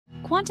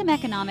Quantum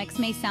economics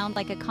may sound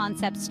like a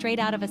concept straight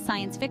out of a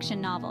science fiction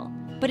novel,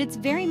 but it's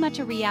very much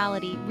a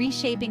reality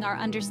reshaping our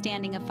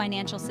understanding of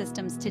financial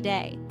systems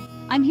today.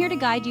 I'm here to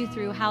guide you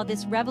through how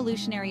this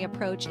revolutionary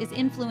approach is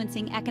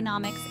influencing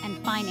economics and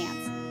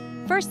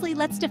finance. Firstly,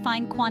 let's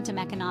define quantum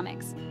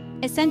economics.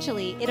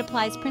 Essentially, it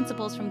applies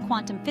principles from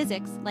quantum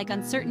physics, like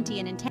uncertainty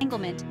and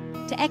entanglement,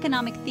 to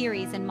economic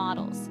theories and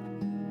models.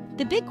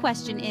 The big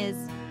question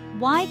is,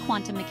 why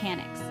quantum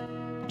mechanics?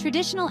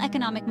 Traditional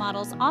economic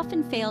models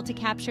often fail to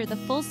capture the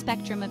full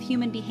spectrum of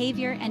human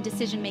behavior and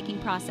decision-making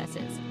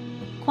processes.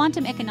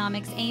 Quantum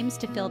economics aims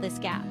to fill this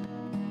gap.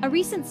 A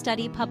recent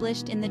study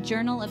published in the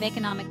Journal of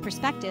Economic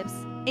Perspectives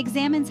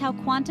examines how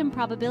quantum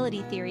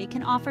probability theory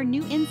can offer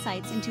new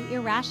insights into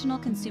irrational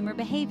consumer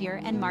behavior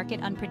and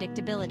market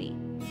unpredictability.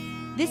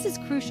 This is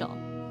crucial,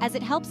 as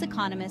it helps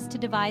economists to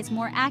devise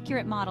more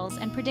accurate models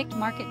and predict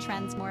market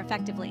trends more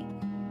effectively.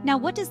 Now,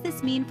 what does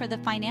this mean for the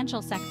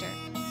financial sector?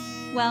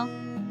 Well,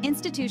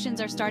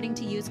 institutions are starting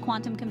to use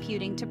quantum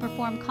computing to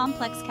perform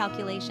complex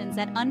calculations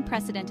at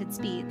unprecedented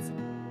speeds.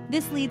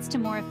 This leads to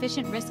more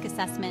efficient risk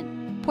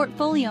assessment,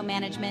 portfolio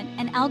management,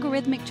 and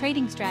algorithmic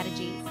trading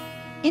strategies.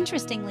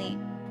 Interestingly,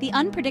 the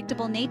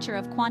unpredictable nature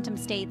of quantum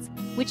states,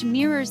 which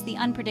mirrors the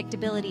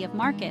unpredictability of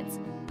markets,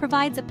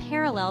 provides a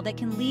parallel that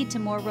can lead to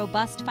more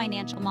robust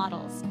financial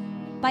models.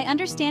 By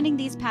understanding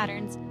these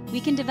patterns, we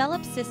can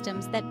develop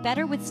systems that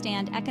better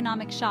withstand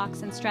economic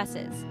shocks and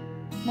stresses.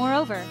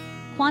 Moreover,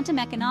 quantum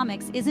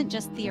economics isn't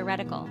just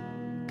theoretical.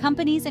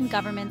 Companies and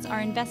governments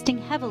are investing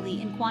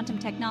heavily in quantum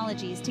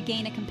technologies to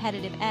gain a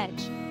competitive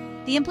edge.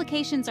 The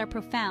implications are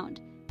profound,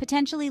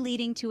 potentially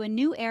leading to a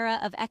new era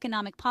of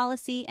economic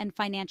policy and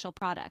financial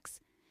products.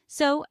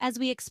 So, as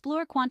we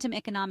explore quantum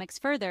economics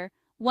further,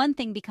 one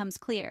thing becomes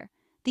clear.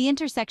 The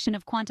intersection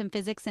of quantum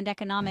physics and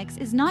economics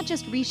is not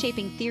just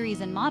reshaping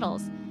theories and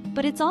models,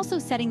 but it's also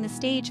setting the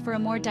stage for a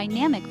more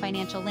dynamic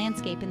financial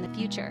landscape in the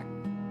future.